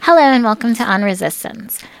Hello and welcome to On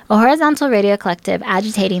Resistance, a horizontal radio collective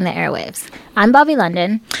agitating the airwaves. I'm Bobby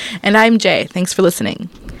London. And I'm Jay. Thanks for listening.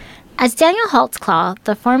 As Daniel Holtzclaw,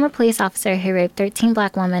 the former police officer who raped 13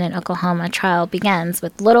 black women in Oklahoma trial begins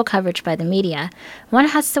with little coverage by the media, one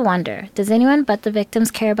has to wonder, does anyone but the victims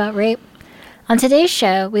care about rape? On today's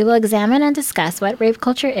show, we will examine and discuss what rape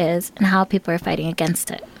culture is and how people are fighting against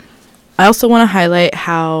it. I also want to highlight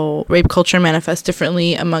how rape culture manifests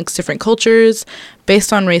differently amongst different cultures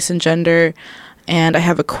based on race and gender. And I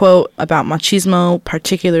have a quote about machismo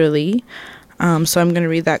particularly. So I'm going to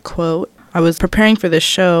read that quote. I was preparing for this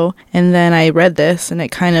show, and then I read this, and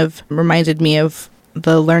it kind of reminded me of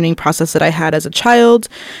the learning process that I had as a child.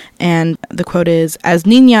 And the quote is, "As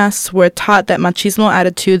niñas, we're taught that machismo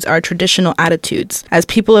attitudes are traditional attitudes. As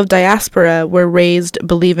people of diaspora, we're raised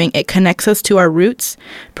believing it connects us to our roots,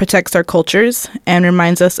 protects our cultures, and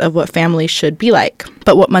reminds us of what family should be like.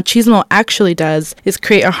 But what machismo actually does is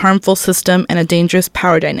create a harmful system and a dangerous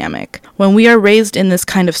power dynamic. When we are raised in this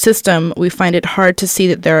kind of system, we find it hard to see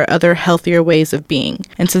that there are other healthier ways of being.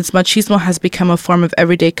 And since machismo has become a form of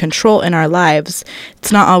everyday control in our lives,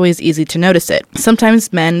 it's not always easy to notice it.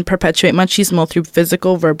 Sometimes men perpetuate machismo through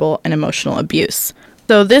physical, verbal, and emotional abuse."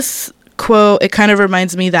 So this quote, it kind of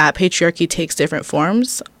reminds me that patriarchy takes different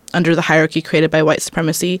forms under the hierarchy created by white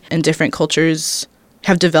supremacy, and different cultures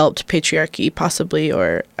have developed patriarchy possibly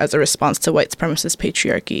or as a response to white supremacist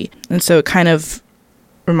patriarchy. And so it kind of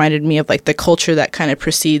reminded me of like the culture that kind of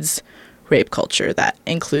precedes rape culture that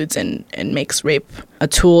includes and makes rape a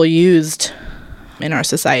tool used in our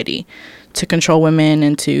society to control women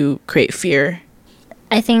and to create fear.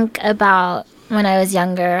 I think about when I was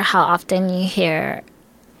younger, how often you hear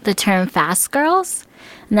the term fast girls,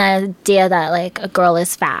 and the idea that like a girl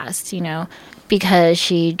is fast, because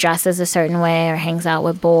she dresses a certain way or hangs out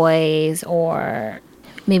with boys, or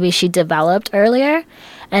maybe she developed earlier.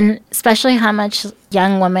 And especially how much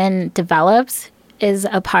young woman develops is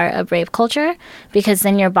a part of rape culture, because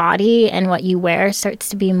then your body and what you wear starts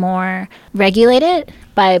to be more regulated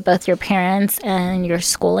by both your parents and your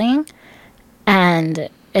schooling. And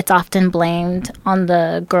it's often blamed on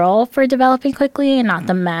the girl for developing quickly and not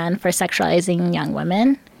the man for sexualizing young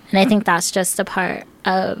women. And I think that's just a part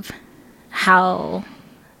of how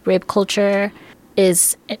rape culture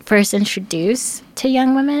is first introduced to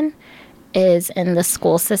young women, is in the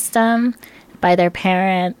school system, by their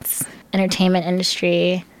parents, entertainment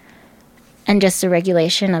industry, and just the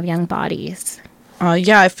regulation of young bodies.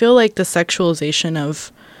 I feel like the sexualization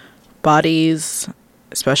of bodies,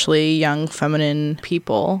 especially young feminine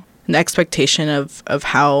people, and the expectation of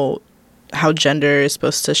how gender is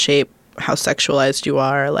supposed to shape how sexualized you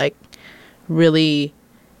are, like, really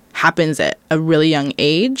happens at a really young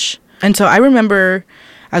age. And so I remember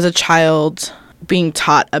as a child being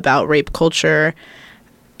taught about rape culture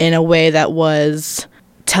in a way that was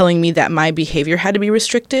telling me that my behavior had to be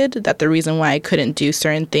restricted, that the reason why I couldn't do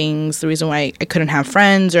certain things, the reason why I couldn't have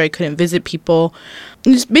friends or I couldn't visit people,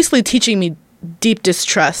 and just basically teaching me deep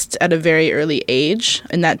distrust at a very early age.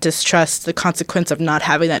 And that distrust, the consequence of not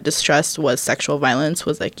having that distrust was sexual violence,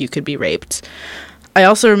 was like you could be raped. I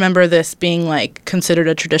also remember this being like considered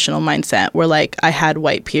a traditional mindset where like I had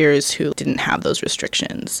white peers who didn't have those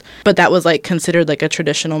restrictions. But that was like considered like a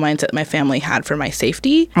traditional mindset my family had for my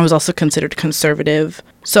safety. I was also considered conservative.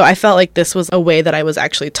 So I felt like this was a way that I was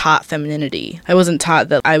actually taught femininity. I wasn't taught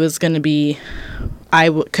that I was going to be,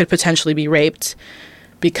 could potentially be raped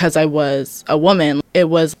because I was a woman. It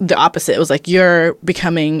was the opposite. It was like, you're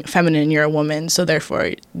becoming feminine, you're a woman, so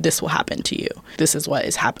therefore this will happen to you. This is what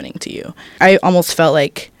is happening to you. I almost felt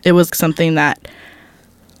like it was something that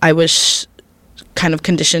I was kind of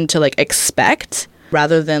conditioned to like expect,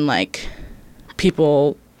 rather than like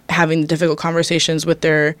people having difficult conversations with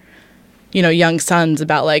their young sons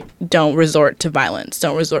about like, don't resort to violence,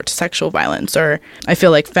 don't resort to sexual violence. Or I feel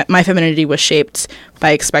like my femininity was shaped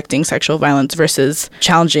by expecting sexual violence versus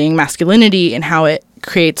challenging masculinity and how it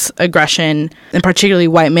creates aggression, and particularly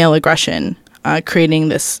white male aggression, creating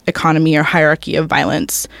this economy or hierarchy of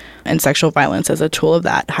violence, and sexual violence as a tool of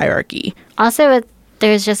that hierarchy. Also,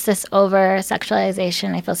 there's just this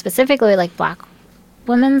over-sexualization, I feel, specifically like black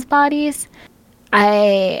women's bodies.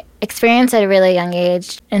 I experienced at a really young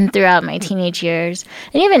age and throughout my teenage years,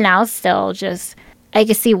 and even now still, just I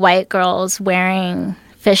can see white girls wearing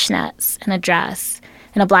fishnets and a dress,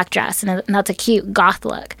 and a black dress, and that's a cute goth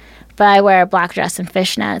look. But I wear a black dress and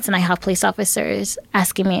fishnets, and I have police officers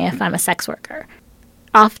asking me if I'm a sex worker.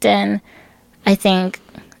 Often, I think,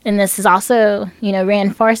 and this is also,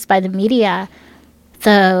 reinforced by the media,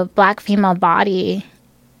 the black female body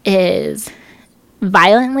is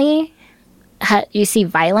violently, you see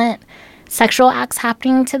violent sexual acts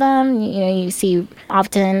happening to them. You see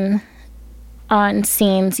often on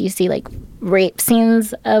scenes, you see like rape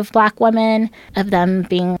scenes of Black women, of them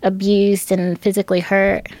being abused and physically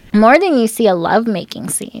hurt, more than you see a lovemaking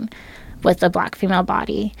scene with the Black female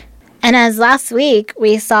body. And as last week,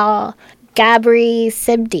 we saw Gabri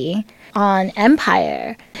Sibdi on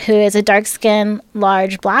Empire, who is a dark-skinned,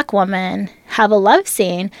 large Black woman, have a love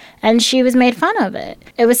scene, and she was made fun of it.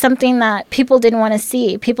 It was something that people didn't want to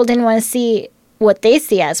see. People didn't want to see what they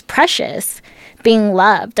see as Precious being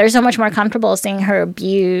loved. They're so much more comfortable seeing her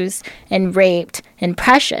abused and raped and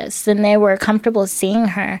Precious than they were comfortable seeing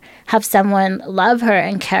her have someone love her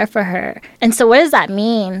and care for her. And so what does that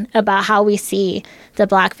mean about how we see the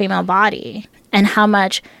Black female body and how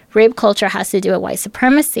much rape culture has to do with white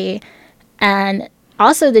supremacy and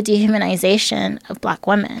also the dehumanization of Black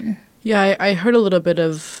women? Yeah, I heard a little bit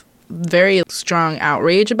of very strong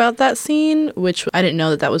outrage about that scene, which I didn't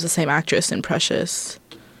know that was the same actress in Precious.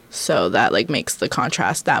 So that like makes the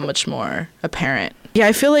contrast that much more apparent. Yeah,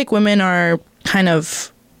 I feel like women are kind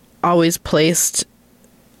of always placed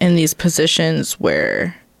in these positions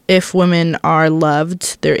where if women are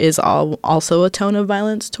loved, there is also a tone of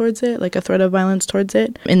violence towards it, like a threat of violence towards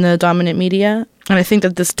it in the dominant media. And I think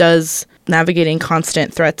that this does, navigating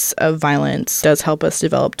constant threats of violence does help us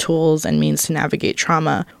develop tools and means to navigate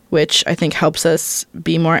trauma, which I think helps us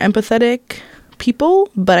be more empathetic people.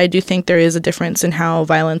 But I do think there is a difference in how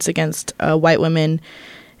violence against white women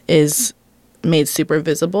is made super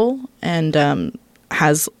visible and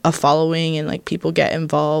has a following, and like people get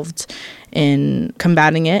involved in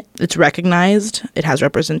combating it. It's recognized, it has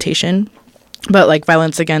representation. But like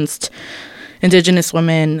violence against Indigenous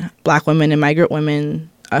women, Black women, and migrant women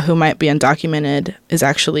who might be undocumented is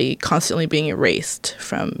actually constantly being erased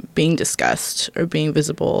from being discussed or being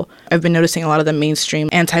visible. I've been noticing a lot of the mainstream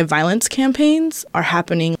anti-violence campaigns are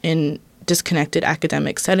happening in disconnected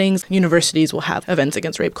academic settings. Universities will have events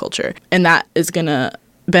against rape culture, and that is going to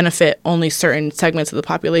benefit only certain segments of the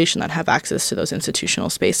population that have access to those institutional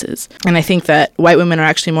spaces. And I think that white women are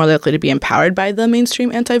actually more likely to be empowered by the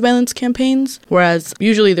mainstream anti-violence campaigns, whereas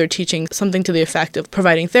usually they're teaching something to the effect of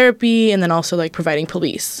providing therapy and then also like providing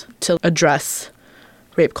police to address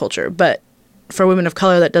rape culture. But for women of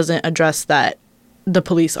color, that doesn't address that the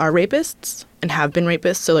police are rapists and have been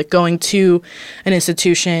rapists. So like going to an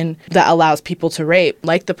institution that allows people to rape,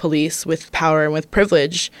 like the police, with power and with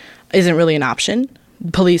privilege, isn't really an option.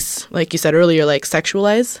 Police, like you said earlier, like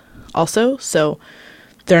sexualize also, so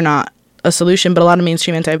they're not a solution. But a lot of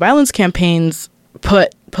mainstream anti-violence campaigns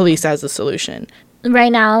put police as a solution.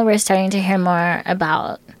 Right now, we're starting to hear more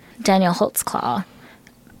about Daniel Holtzclaw.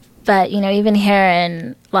 But, even here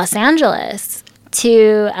in Los Angeles,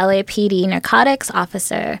 two LAPD narcotics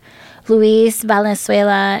officer, Luis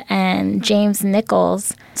Valenzuela and James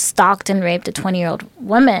Nichols, stalked and raped a 20-year-old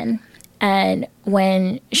woman. And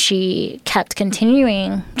when she kept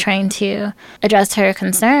continuing trying to address her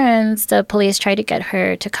concerns, the police tried to get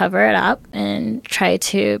her to cover it up and try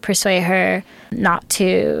to persuade her not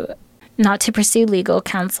to pursue legal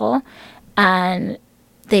counsel. And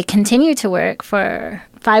they continued to work for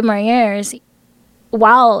 5 more years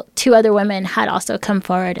while 2 other women had also come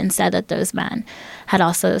forward and said that those men had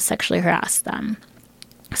also sexually harassed them.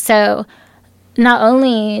 So not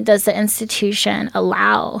only does the institution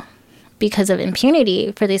allow, because of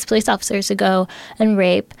impunity, for these police officers to go and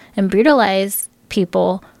rape and brutalize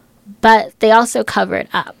people, but they also cover it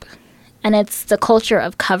up. And it's the culture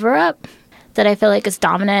of cover-up that I feel like is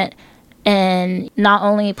dominant in not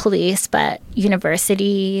only police, but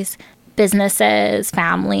universities, businesses,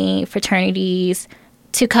 family, fraternities,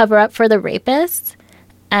 to cover up for the rapists.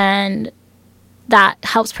 And that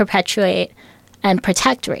helps perpetuate and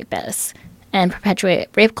protect rapists and perpetuate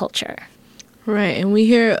rape culture. Right, and we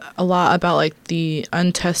hear a lot about, like, the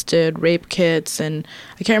untested rape kits, and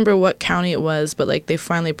I can't remember what county it was, but, like, they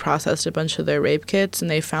finally processed a bunch of their rape kits,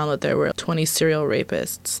 and they found that there were 20 serial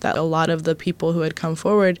rapists, that a lot of the people who had come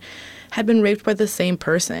forward had been raped by the same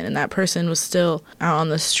person, and that person was still out on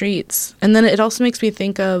the streets. And then it also makes me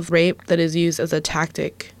think of rape that is used as a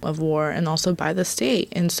tactic of war and also by the state.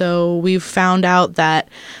 And so we've found out that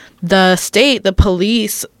the state, the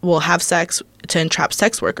police, will have sex to entrap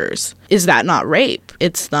sex workers. Is that not rape?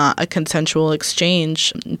 It's not a consensual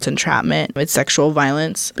exchange. It's entrapment. It's sexual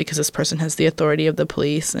violence because this person has the authority of the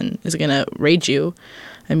police and is going to raid you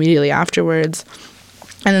immediately afterwards.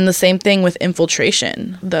 And then the same thing with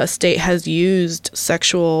infiltration. The state has used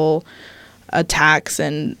sexual attacks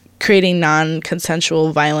and creating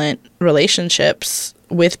non-consensual violent relationships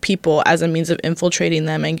with people as a means of infiltrating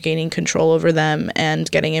them and gaining control over them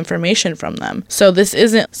and getting information from them. So this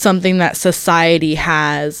isn't something that society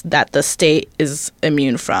has that the state is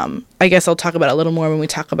immune from. I guess I'll talk about it a little more when we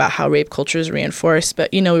talk about how rape culture is reinforced. But,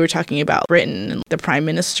 we were talking about Britain and the prime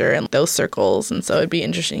minister and those circles. And so it'd be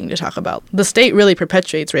interesting to talk about the state really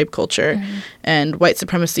perpetuates rape culture. And white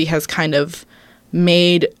supremacy has kind of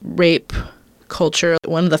made rape culture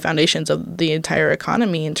one of the foundations of the entire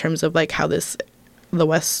economy in terms of like how the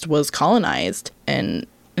West was colonized and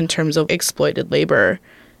in terms of exploited labor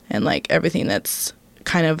and like everything that's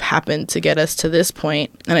kind of happened to get us to this point.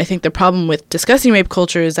 And I think the problem with discussing rape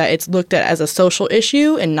culture is that it's looked at as a social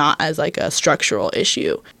issue and not as like a structural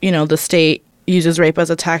issue. The state uses rape as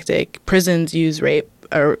a tactic. Prisons use rape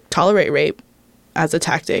or tolerate rape as a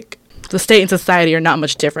tactic. The state and society are not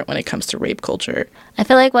much different when it comes to rape culture. I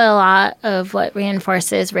feel like a lot of what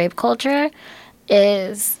reinforces rape culture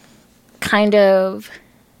is kind of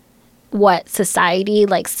what society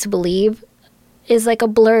likes to believe is like a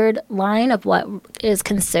blurred line of what is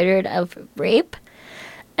considered of rape,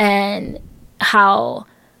 and how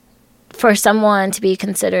for someone to be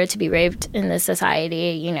considered to be raped in this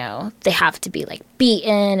society, they have to be like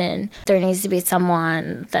beaten, and there needs to be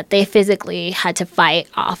someone that they physically had to fight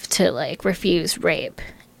off to like refuse rape,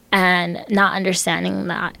 and not understanding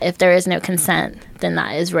that if there is no consent, then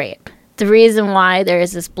that is rape. The reason why there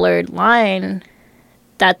is this blurred line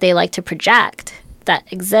that they like to project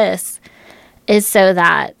that exists is so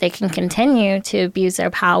that they can continue to abuse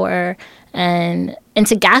their power and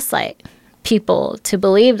to gaslight people to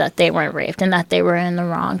believe that they weren't raped and that they were in the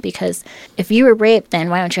wrong. Because if you were raped, then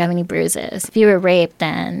why don't you have any bruises? If you were raped,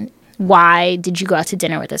 then why did you go out to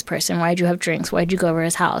dinner with this person? Why did you have drinks? Why did you go over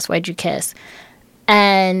his house? Why did you kiss?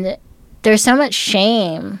 And there's so much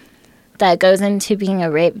shame that goes into being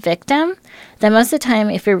a rape victim that most of the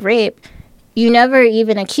time, if you're raped, you never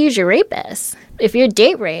even accuse your rapist. If you're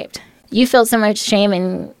date raped, you feel so much shame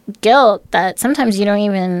and guilt that sometimes you don't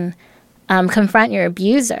even confront your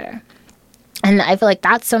abuser. And I feel like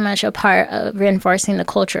that's so much a part of reinforcing the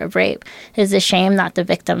culture of rape, is the shame that the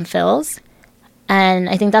victim feels. And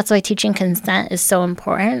I think that's why teaching consent is so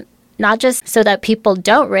important, not just so that people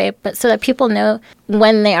don't rape, but so that people know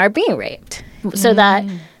when they are being raped, so that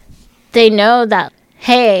they know that,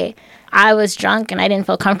 hey, I was drunk and I didn't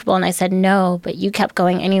feel comfortable and I said no, but you kept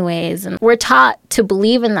going anyways. And we're taught to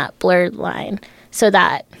believe in that blurred line so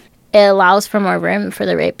that it allows for more room for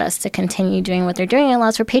the rapists to continue doing what they're doing. It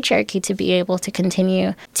allows for patriarchy to be able to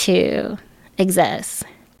continue to exist.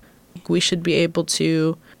 We should be able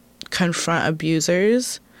to confront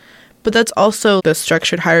abusers, but that's also the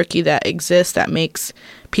structured hierarchy that exists that makes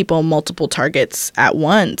people multiple targets at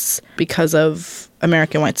once because of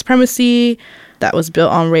American white supremacy that was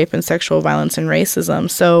built on rape and sexual violence and racism.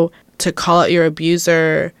 So to call out your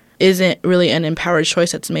abuser isn't really an empowered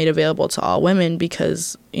choice that's made available to all women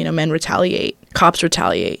because, men retaliate. Cops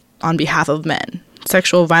retaliate on behalf of men.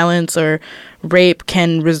 Sexual violence or rape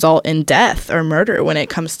can result in death or murder when it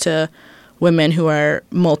comes to women who are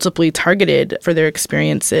multiply targeted for their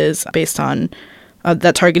experiences based on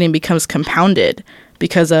that targeting becomes compounded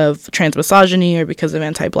because of transmisogyny or because of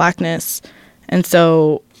anti-Blackness. And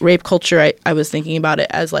so rape culture, I was thinking about it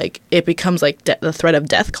as like it becomes like the threat of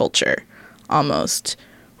death culture almost,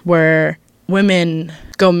 where women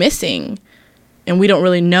go missing and we don't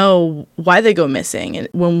really know why they go missing. And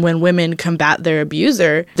when women combat their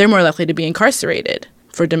abuser, they're more likely to be incarcerated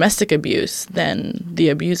for domestic abuse than the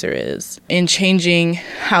abuser is. In changing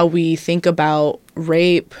how we think about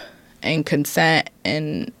rape and consent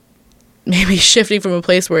and maybe shifting from a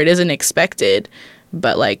place where it isn't expected,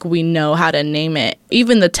 but like we know how to name it,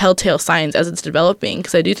 even the telltale signs as it's developing,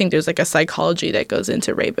 because I do think there's like a psychology that goes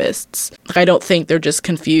into rapists. Like I don't think they're just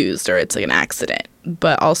confused or it's like an accident,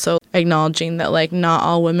 but also acknowledging that like not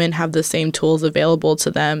all women have the same tools available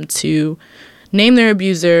to them to name their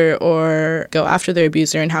abuser or go after their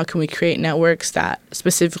abuser, and how can we create networks that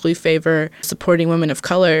specifically favor supporting women of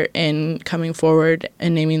color in coming forward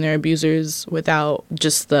and naming their abusers without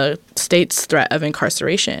just the state's threat of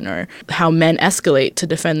incarceration, or how men escalate to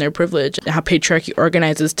defend their privilege, and how patriarchy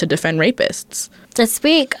organizes to defend rapists. This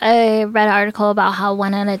week, I read an article about how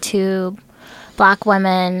 1 out of 2 Black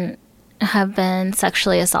women have been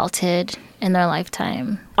sexually assaulted in their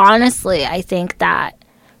lifetime. Honestly, I think that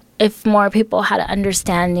if more people had an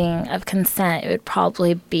understanding of consent, it would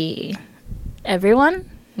probably be everyone.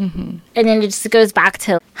 Mm-hmm. And then it just goes back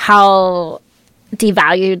to how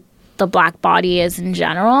devalued the Black body is in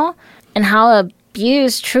general and how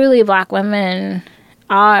abused truly Black women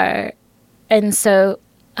are. And so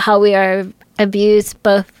how we are abused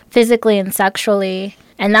both physically and sexually.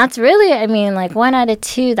 And that's really, I mean, like 1 out of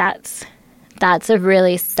 2, that's a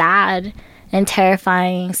really sad and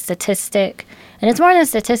terrifying statistic. And it's more than a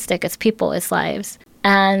statistic, it's people, it's lives.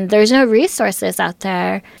 And there's no resources out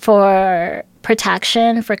there for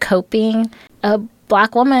protection, for coping. A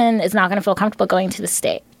Black woman is not going to feel comfortable going to the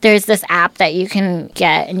state. There's this app that you can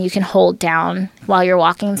get and you can hold down while you're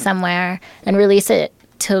walking somewhere and release it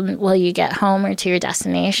till you get home or to your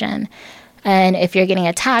destination. And if you're getting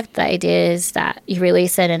attacked, the idea is that you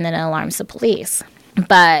release it and then it alarms the police.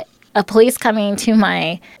 But a police coming to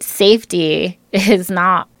my safety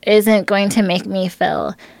isn't going to make me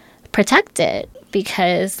feel protected,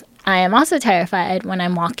 because I am also terrified when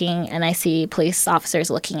I'm walking and I see police officers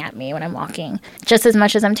looking at me when I'm walking, just as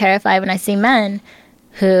much as I'm terrified when I see men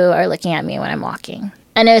who are looking at me when I'm walking.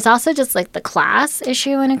 And it's also just like the class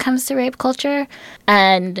issue when it comes to rape culture,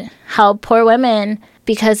 and how poor women,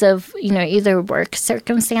 because of, either work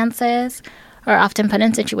circumstances, are often put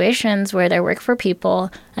in situations where they work for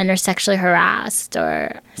people and are sexually harassed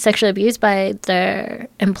or sexually abused by their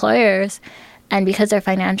employers. And because they're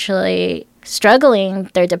financially struggling,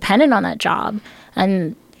 they're dependent on that job,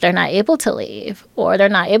 and they're not able to leave, or they're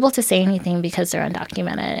not able to say anything because they're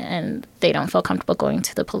undocumented and they don't feel comfortable going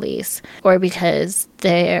to the police, or because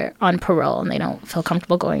they're on parole and they don't feel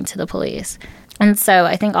comfortable going to the police. And so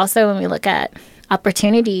I think also when we look at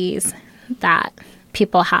opportunities that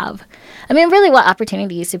people have, I mean, really, what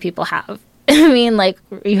opportunities do people have? I mean, like,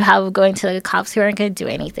 you have going to the cops who aren't going to do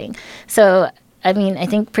anything. So, I mean, I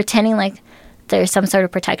think pretending like there's some sort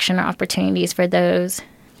of protection or opportunities for those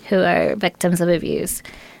who are victims of abuse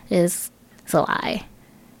is a lie.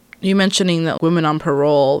 You mentioning that women on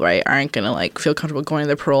parole, right, aren't going to feel comfortable going to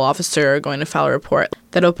the parole officer or going to file a report.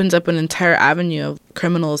 That opens up an entire avenue of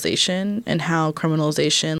criminalization, and how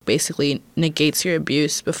criminalization basically negates your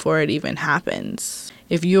abuse before it even happens.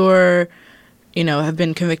 If you're, have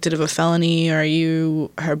been convicted of a felony, or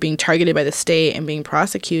you are being targeted by the state and being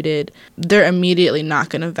prosecuted, they're immediately not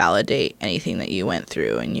going to validate anything that you went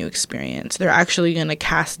through and you experienced. They're actually going to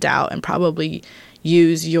cast doubt and probably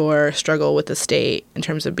use your struggle with the state in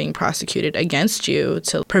terms of being prosecuted against you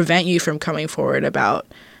to prevent you from coming forward about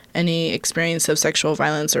any experience of sexual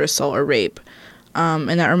violence or assault or rape. And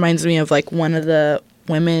that reminds me of one of the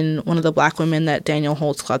Black women that Daniel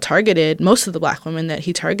Holtzclaw targeted. Most of the Black women that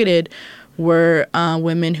he targeted were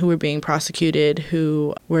women who were being prosecuted,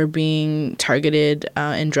 who were being targeted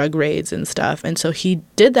in drug raids and stuff. And so he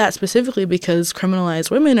did that specifically because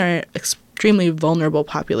criminalized women are extremely vulnerable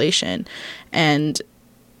population. And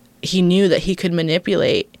he knew that he could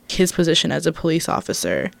manipulate his position as a police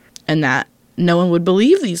officer, and that no one would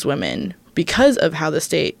believe these women because of how the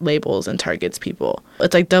state labels and targets people.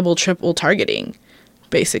 It's like double, triple targeting,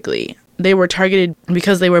 basically. They were targeted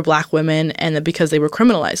because they were Black women, and because they were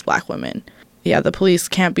criminalized Black women. Yeah, the police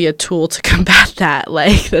can't be a tool to combat that.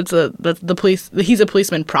 That's the police. He's a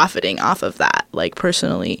policeman profiting off of that,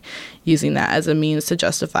 personally using that as a means to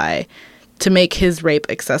justify, to make his rape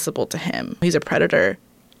accessible to him. He's a predator.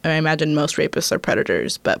 I imagine most rapists are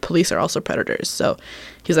predators, but police are also predators. So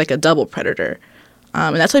he's like a double predator.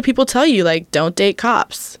 And that's why people tell you, don't date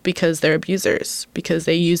cops, because they're abusers, because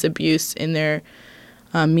they use abuse in their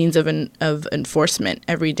means of enforcement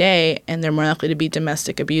every day, and they're more likely to be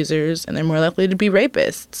domestic abusers, and they're more likely to be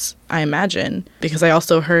rapists, I imagine. Because I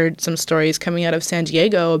also heard some stories coming out of San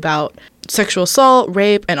Diego about sexual assault,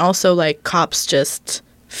 rape, and also cops just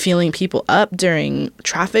feeling people up during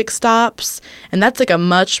traffic stops. And that's a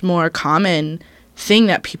much more common thing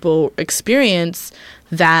that people experience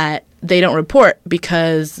that they don't report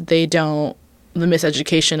because the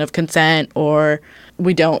miseducation of consent, or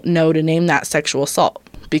we don't know to name that sexual assault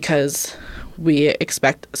because we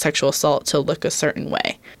expect sexual assault to look a certain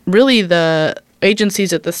way. Really, the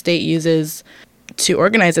agencies that the state uses to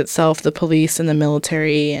organize itself, the police and the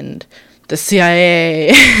military and the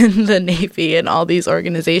CIA and the Navy and all these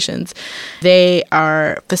organizations, they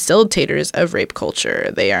are facilitators of rape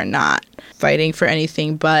culture. They are not fighting for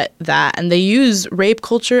anything but that. And they use rape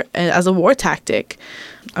culture as a war tactic.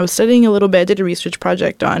 I was studying a little bit, I did a research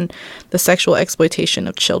project on the sexual exploitation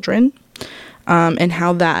of children, and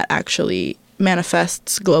how that actually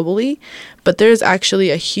manifests globally. But there's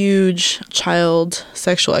actually a huge child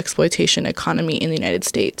sexual exploitation economy in the United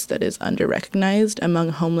States that is under-recognized among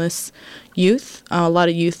homeless youth. A lot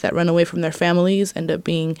of youth that run away from their families end up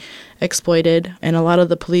being exploited, and a lot of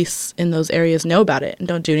the police in those areas know about it and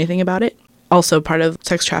don't do anything about it. Also, part of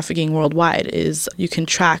sex trafficking worldwide is you can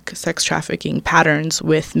track sex trafficking patterns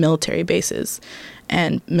with military bases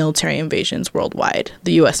and military invasions worldwide.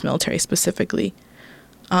 The U.S. military specifically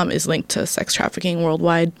is linked to sex trafficking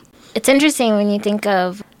worldwide. It's interesting when you think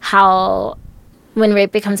of how when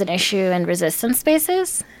rape becomes an issue in resistance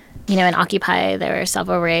spaces, in Occupy, there were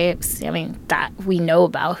several rapes. I mean, that we know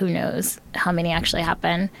about. Who knows how many actually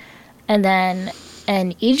happened? And then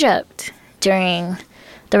in Egypt, during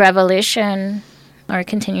the revolution, or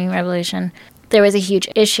continuing revolution, there was a huge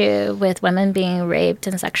issue with women being raped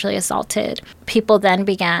and sexually assaulted. People then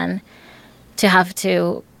began to have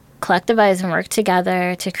to collectivize and work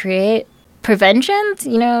together to create preventions,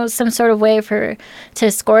 some sort of way to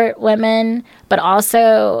escort women, but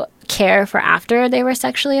also care for after they were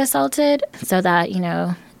sexually assaulted, so that,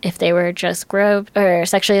 if they were just groped or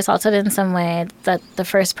sexually assaulted in some way, that the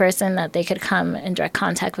first person that they could come in direct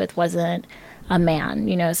contact with wasn't a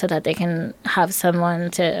man, so that they can have someone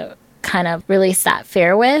to kind of release that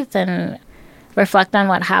fear with and reflect on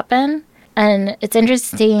what happened. And it's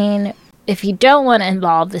interesting, if you don't want to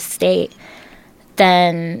involve the state,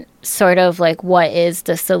 then sort of like what is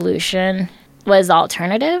the solution? What is the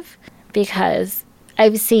alternative? Because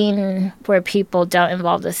I've seen where people don't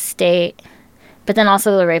involve the state, but then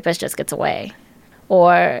also the rapist just gets away.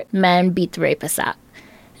 Or men beat the rapist up.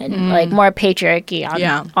 And like more patriarchy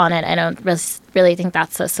on it. I don't really think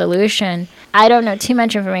that's a solution. I don't know too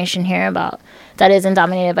much information here about that isn't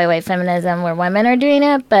dominated by white feminism where women are doing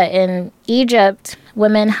it. But in Egypt,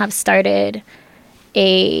 women have started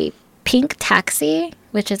a pink taxi,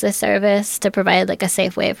 which is a service to provide like a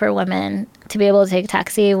safe way for women to be able to take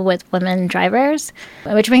taxi with women drivers,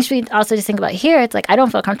 which makes me also just think about here. It's like I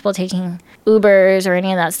don't feel comfortable taking Ubers or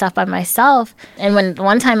any of that stuff by myself. And when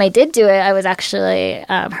one time I did do it, I was actually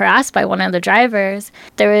harassed by one of the drivers.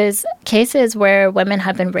 There was cases where women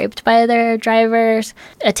have been raped by their drivers,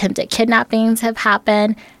 attempted kidnappings have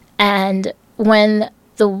happened, and when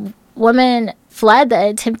the woman fled the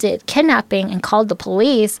attempted kidnapping and called the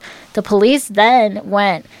police then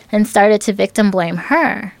went and started to victim blame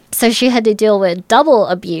her. So she had to deal with double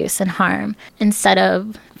abuse and harm instead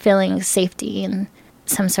of feeling safety and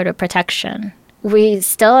some sort of protection. We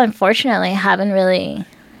still, unfortunately, haven't really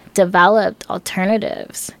developed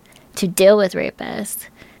alternatives to deal with rapists.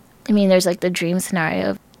 I mean, there's like the dream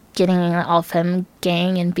scenario of getting an all-femme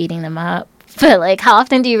gang and beating them up. But like, how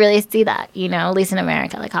often do you really see that? At least in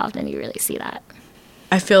America, like how often do you really see that?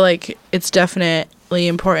 I feel like it's definitely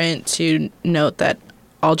important to note that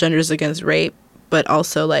all genders against rape, but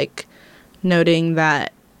also like noting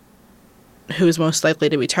that who's most likely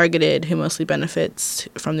to be targeted, who mostly benefits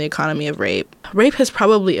from the economy of rape. Rape has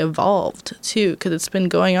probably evolved too, because it's been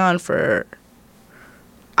going on for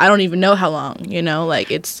I don't even know how long,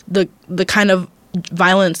 like it's the kind of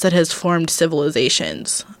violence that has formed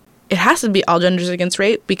civilizations. It has to be all genders against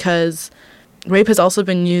rape because rape has also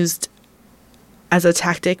been used as a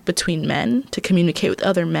tactic between men to communicate with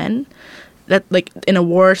other men. That, like, in a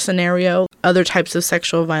war scenario, other types of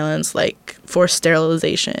sexual violence, like forced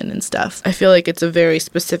sterilization and stuff. I feel like it's a very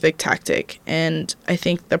specific tactic. And I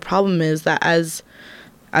think the problem is that as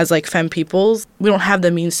like, femme peoples, we don't have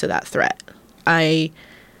the means to that threat. I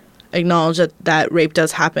acknowledge that rape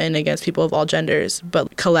does happen against people of all genders,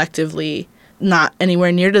 but collectively not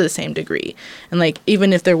anywhere near to the same degree. And like,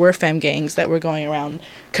 even if there were femme gangs that were going around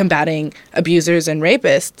combating abusers and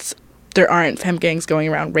rapists, there aren't femme gangs going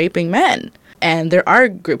around raping men. And there are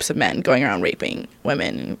groups of men going around raping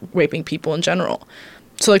women and raping people in general.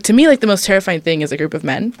 So like, to me, like, the most terrifying thing is a group of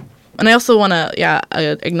men. And I also want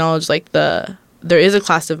to acknowledge like there is a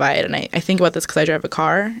class divide. And I think about this because I drive a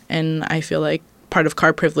car, and I feel like part of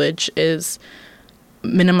car privilege is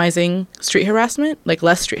minimizing street harassment, like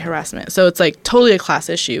less street harassment. So it's like totally a class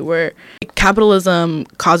issue where capitalism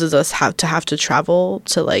causes us to have to travel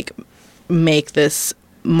to like make this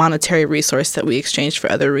monetary resource that we exchange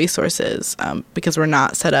for other resources, because we're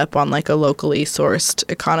not set up on like a locally sourced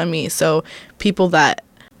economy. So people that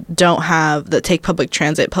take public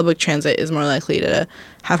transit is more likely to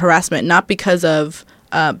have harassment, not because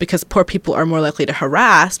poor people are more likely to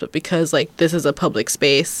harass, but because like this is a public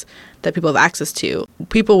space that people have access to.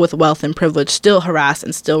 People with wealth and privilege still harass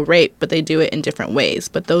and still rape, but they do it in different ways.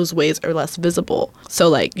 But those ways are less visible. So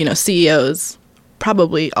like, CEOs,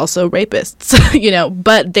 probably also rapists,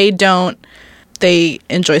 but they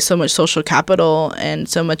enjoy so much social capital and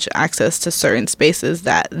so much access to certain spaces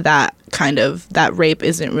that rape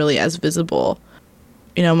isn't really as visible.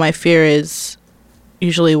 My fear is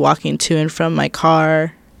usually walking to and from my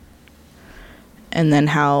car, and then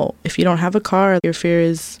how, if you don't have a car, your fear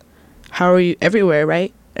is how are you everywhere,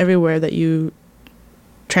 right? Everywhere that you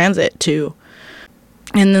transit to.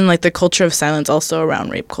 And then like the culture of silence also around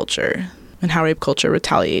rape culture, and how rape culture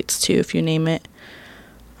retaliates too, if you name it.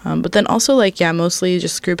 But then also like, mostly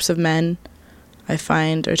just groups of men I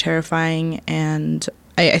find are terrifying, and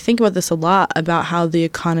I think about this a lot, about how the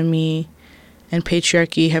economy and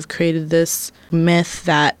patriarchy have created this myth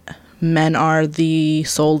that men are the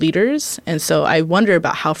sole leaders. And so I wonder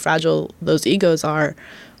about how fragile those egos are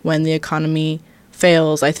when the economy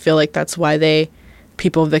fails. I feel like that's why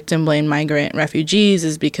people victim blame migrant refugees,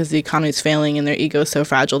 is because the economy is failing and their ego is so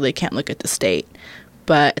fragile they can't look at the state.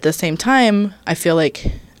 But at the same time, I feel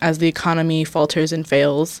like as the economy falters and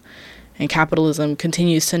fails and capitalism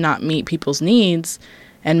continues to not meet people's needs,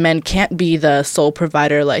 and men can't be the sole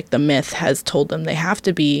provider like the myth has told them they have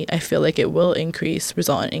to be, I feel like it will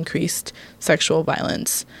result in increased sexual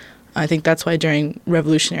violence. I think that's why during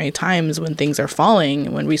revolutionary times, when things are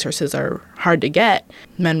falling, when resources are hard to get,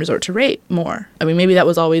 men resort to rape more. I mean, maybe that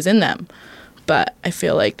was always in them, but I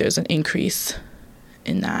feel like there's an increase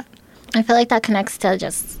in that. I feel like that connects to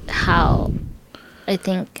just how I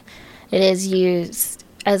think it is used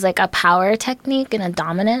as like a power technique and a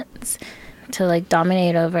dominance to like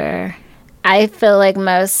dominate over. I feel like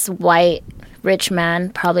most white rich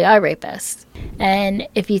men probably are rapists. And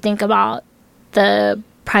if you think about the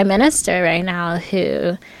prime minister right now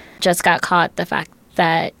who just got caught the fact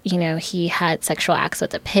that, you know, he had sexual acts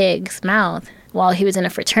with a pig's mouth while he was in a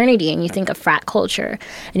fraternity, and you think of frat culture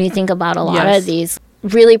and you think about a lot of these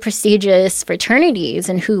really prestigious fraternities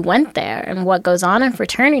and who went there and what goes on in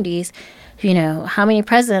fraternities. You know, how many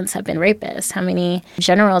presidents have been rapists? How many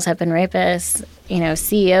generals have been rapists? You know,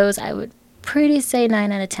 CEOs, I would pretty say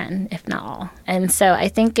 9 out of 10, if not all. And so I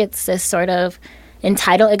think it's this sort of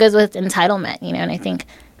it goes with entitlement, you know, and I think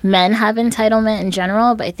men have entitlement in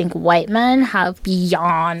general, but I think white men have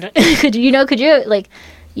beyond. could you, like,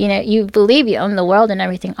 you know, you believe you own the world and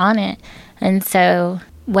everything on it. And so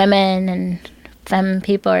women and femme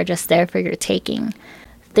people are just there for your taking.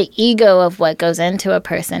 The ego of what goes into a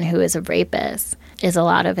person who is a rapist is a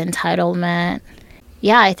lot of entitlement.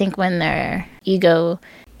 Yeah, I think when their ego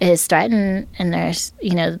is threatened and there's,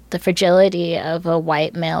 you know, the fragility of a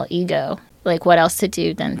white male ego, like what else to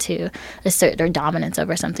do than to assert their dominance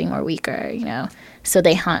over something more weaker, you know? So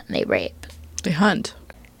they hunt and they rape. They hunt.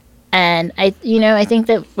 And I think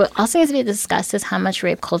that what also needs to be discussed is how much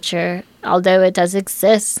rape culture, although it does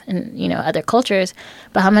exist in, you know, other cultures,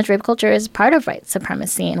 but how much rape culture is part of white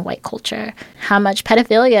supremacy and white culture. How much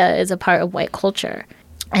pedophilia is a part of white culture.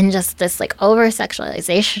 And just this like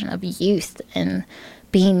over-sexualization of youth and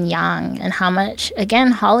being young, and how much,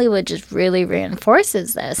 again, Hollywood just really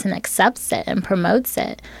reinforces this and accepts it and promotes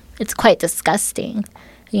it. It's quite disgusting.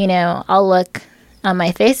 You know, I'll look on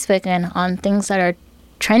my Facebook and on things that are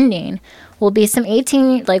trending will be some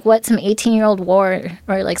 18-year-old wore,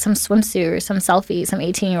 or like some swimsuit or some selfie some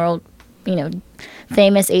 18-year-old, you know,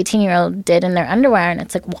 famous 18-year-old did in their underwear. And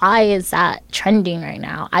it's like, why is that trending right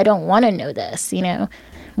now? I don't want to know this, you know.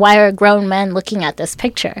 Why are grown men looking at this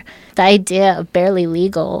picture? The idea of barely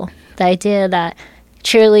legal, the idea that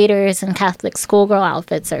cheerleaders and Catholic schoolgirl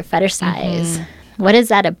outfits are fetishized. Mm-hmm. What is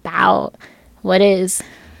that about? What is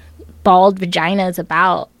bald vaginas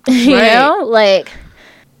about? You know, like,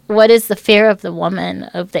 what is the fear of the woman,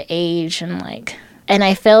 of the age? And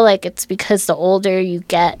I feel like it's because the older you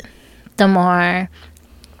get, the more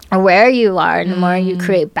aware you are and the more you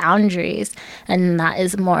create boundaries, and that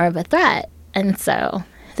is more of a threat. And so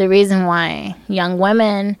the reason why young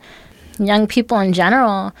women, young people in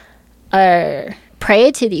general, are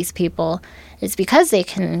prey to these people is because they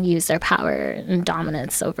can use their power and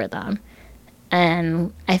dominance over them.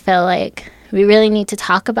 And I feel like we really need to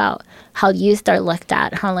talk about how youth are looked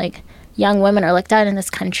at, how like young women are looked at in this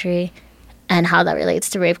country, and how that relates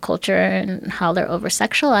to rape culture and how they're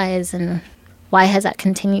over-sexualized, and why has that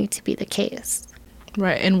continued to be the case.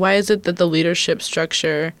 Right, and why is it that the leadership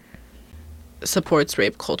structure supports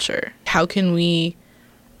rape culture? How can we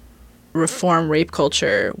reform rape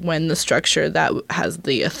culture when the structure that has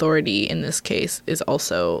the authority in this case is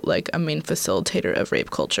also like a main facilitator of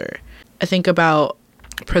rape culture? I think about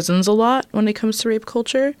prisons a lot when it comes to rape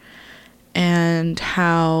culture, and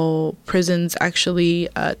how prisons actually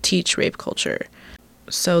teach rape culture,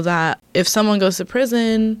 so that if someone goes to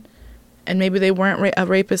prison and maybe they weren't a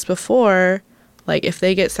rapist before, like if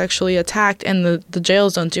they get sexually attacked and the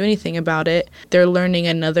jails don't do anything about it, they're learning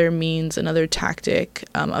another means, another tactic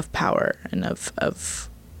of power and of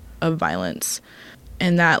violence.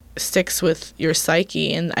 And that sticks with your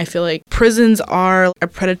psyche. And I feel like prisons are a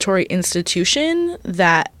predatory institution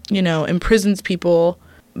that, you know, imprisons people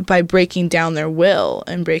by breaking down their will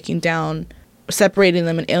and separating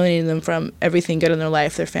them and alienating them from everything good in their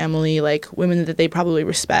life, their family, like women that they probably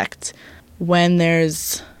respect. When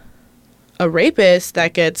there's a rapist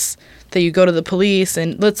that you go to the police,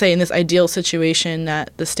 and let's say in this ideal situation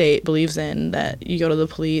that the state believes in, that you go to the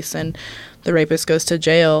police and the rapist goes to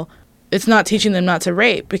jail, it's not teaching them not to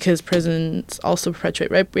rape, because prisons also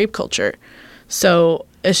perpetuate rape culture. So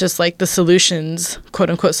it's just like the solutions, quote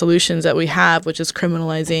unquote solutions that we have, which is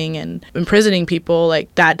criminalizing and imprisoning people,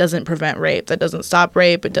 like that doesn't prevent rape. That doesn't stop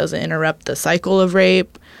rape. It doesn't interrupt the cycle of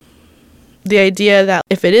rape. The idea that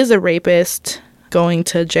if it is a rapist going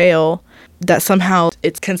to jail, that somehow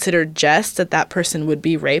it's considered just that person would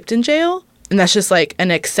be raped in jail. And that's just like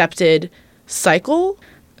an accepted cycle.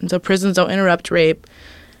 And so prisons don't interrupt rape.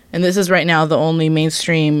 And this is right now the only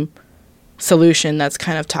mainstream solution that's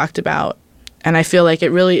kind of talked about. And I feel like it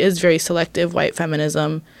really is very selective white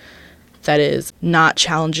feminism that is not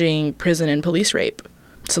challenging prison and police rape,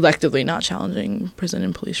 selectively not challenging prison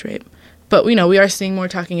and police rape. But, we are seeing more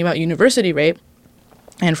talking about university rape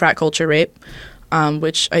and frat culture rape,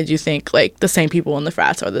 which I do think, like, the same people in the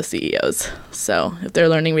frats are the CEOs. So if they're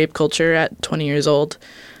learning rape culture at 20 years old,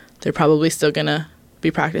 they're probably still going to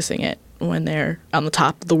be practicing it when they're on the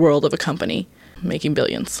top of the world of a company making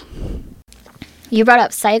billions. You brought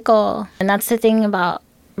up cycle, and that's the thing about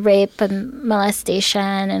rape and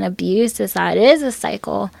molestation and abuse, is that it is a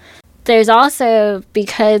cycle. There's also,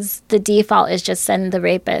 because the default is just send the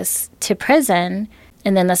rapist to prison,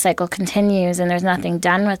 and then the cycle continues, and there's nothing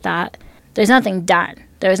done with that. There's nothing done.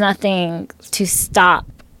 There's nothing to stop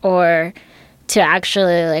or to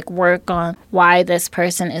actually like work on why this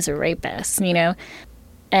person is a rapist,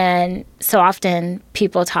 And so often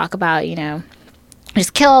people talk about,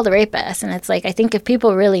 just kill all the rapists. And it's like, I think if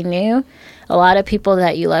people really knew, a lot of people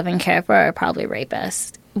that you love and care for are probably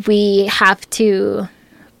rapists. We have to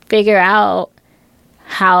figure out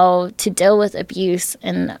how to deal with abuse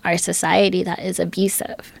in our society that is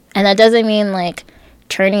abusive. And that doesn't mean like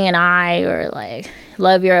turning an eye or like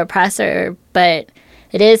love your oppressor, but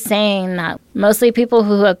it is saying that mostly people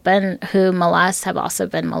who molest have also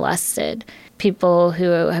been molested. People who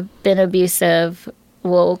have been abusive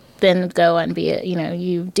will then go and be,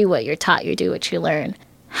 you do what you're taught, you do what you learn.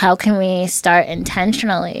 How can we start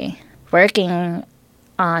intentionally working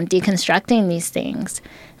on deconstructing these things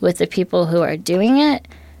with the people who are doing it,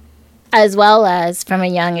 as well as from a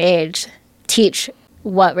young age teach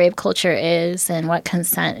what rape culture is and what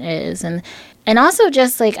consent is, and also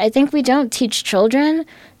just like, I think we don't teach children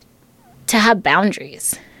to have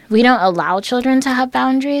boundaries. We don't allow children to have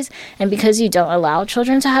boundaries, and because you don't allow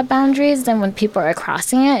children to have boundaries, then when people are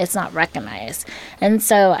crossing it, it's not recognized. And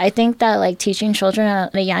so I think that like teaching children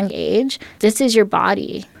at a young age, this is your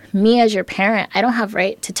body. Me as your parent, I don't have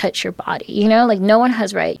right to touch your body. Like no one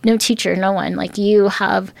has right, no teacher, no one. Like you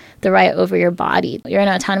have the right over your body. You're an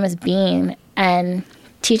autonomous being, and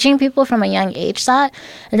teaching people from a young age that,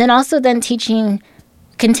 and then also then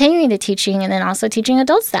continuing to teaching, and then also teaching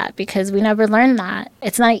adults that, because we never learned that.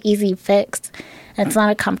 It's not an easy fix. It's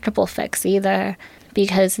not a comfortable fix either,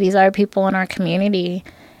 because these are people in our community,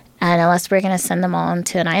 and unless we're going to send them all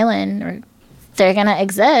onto an island, they're going to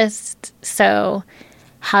exist. So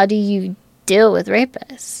how do you deal with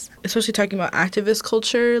rapists? Especially talking about activist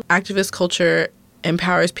culture. Activist culture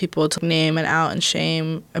empowers people to name and out and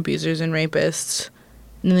shame abusers and rapists,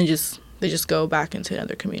 and then they just go back into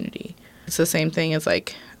another community. It's the same thing as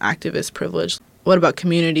like activist privilege. What about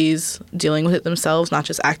communities dealing with it themselves, not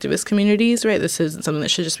just activist communities, right? This isn't something that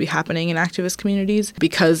should just be happening in activist communities,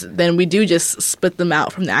 because then we do just split them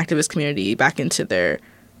out from the activist community back into their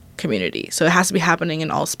community. So it has to be happening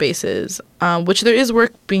in all spaces, which there is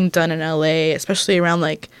work being done in LA, especially around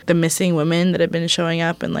like the missing women that have been showing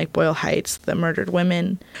up in like Boyle Heights, the murdered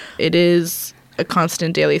women. It is a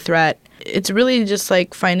constant daily threat. It's really just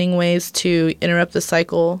like finding ways to interrupt the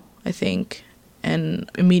cycle, I think, and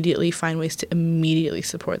immediately find ways to immediately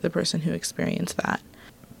support the person who experienced that,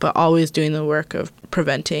 but always doing the work of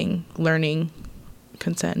preventing, learning,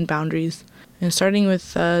 consent, and boundaries. And starting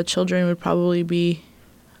with children would probably be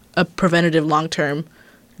a preventative long-term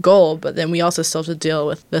goal, but then we also still have to deal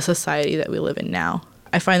with the society that we live in now.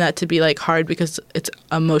 I find that to be like hard because it's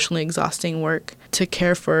emotionally exhausting work to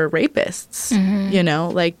care for rapists.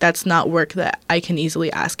 Mm-hmm. Like that's not work that I can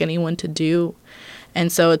easily ask anyone to do.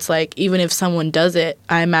 And so it's like, even if someone does it,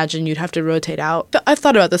 I imagine you'd have to rotate out. I've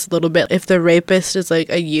thought about this a little bit. If the rapist is like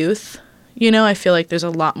a youth, I feel like there's a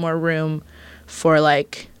lot more room for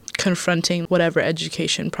like confronting whatever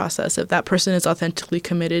education process. If that person is authentically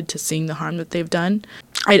committed to seeing the harm that they've done,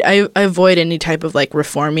 I avoid any type of like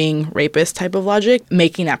reforming rapist type of logic,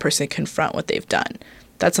 making that person confront what they've done.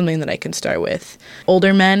 That's something that I can start with.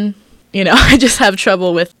 Older men, You know, I just have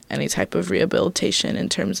trouble with any type of rehabilitation in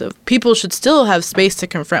terms of people should still have space to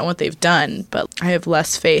confront what they've done, but I have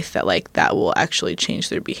less faith that like that will actually change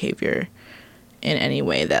their behavior in any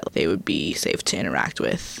way that they would be safe to interact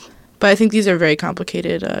with. But I think these are very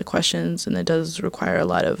complicated questions, and it does require a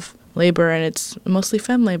lot of labor, and it's mostly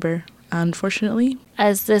femme labor, unfortunately.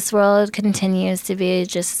 As this world continues to be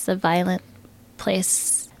just a violent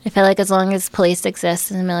place, I feel like as long as police exist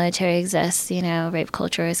and the military exists, you know, rape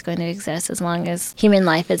culture is going to exist. As long as human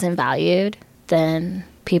life isn't valued, then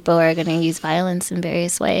people are going to use violence in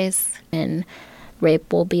various ways, and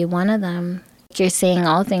rape will be one of them. You're seeing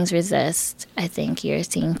all things resist. I think you're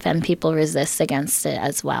seeing femme people resist against it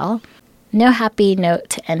as well. No happy note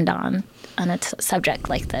to end on a subject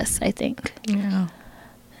like this, I think. Yeah.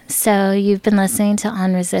 So you've been listening to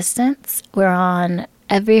On Resistance. We're on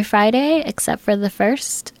every Friday except for the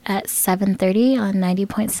first at 7:30 on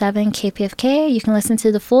 90.7 KPFK. You can listen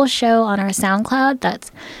to the full show on our SoundCloud. That's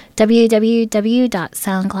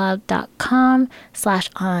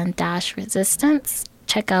www.soundcloud.com/on-resistance.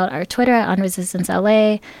 Check out our Twitter at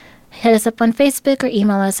OnResistanceLA. Hit us up on Facebook or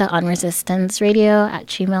email us at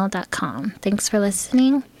onresistanceradio@gmail.com. Thanks for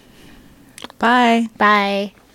listening. Bye. Bye.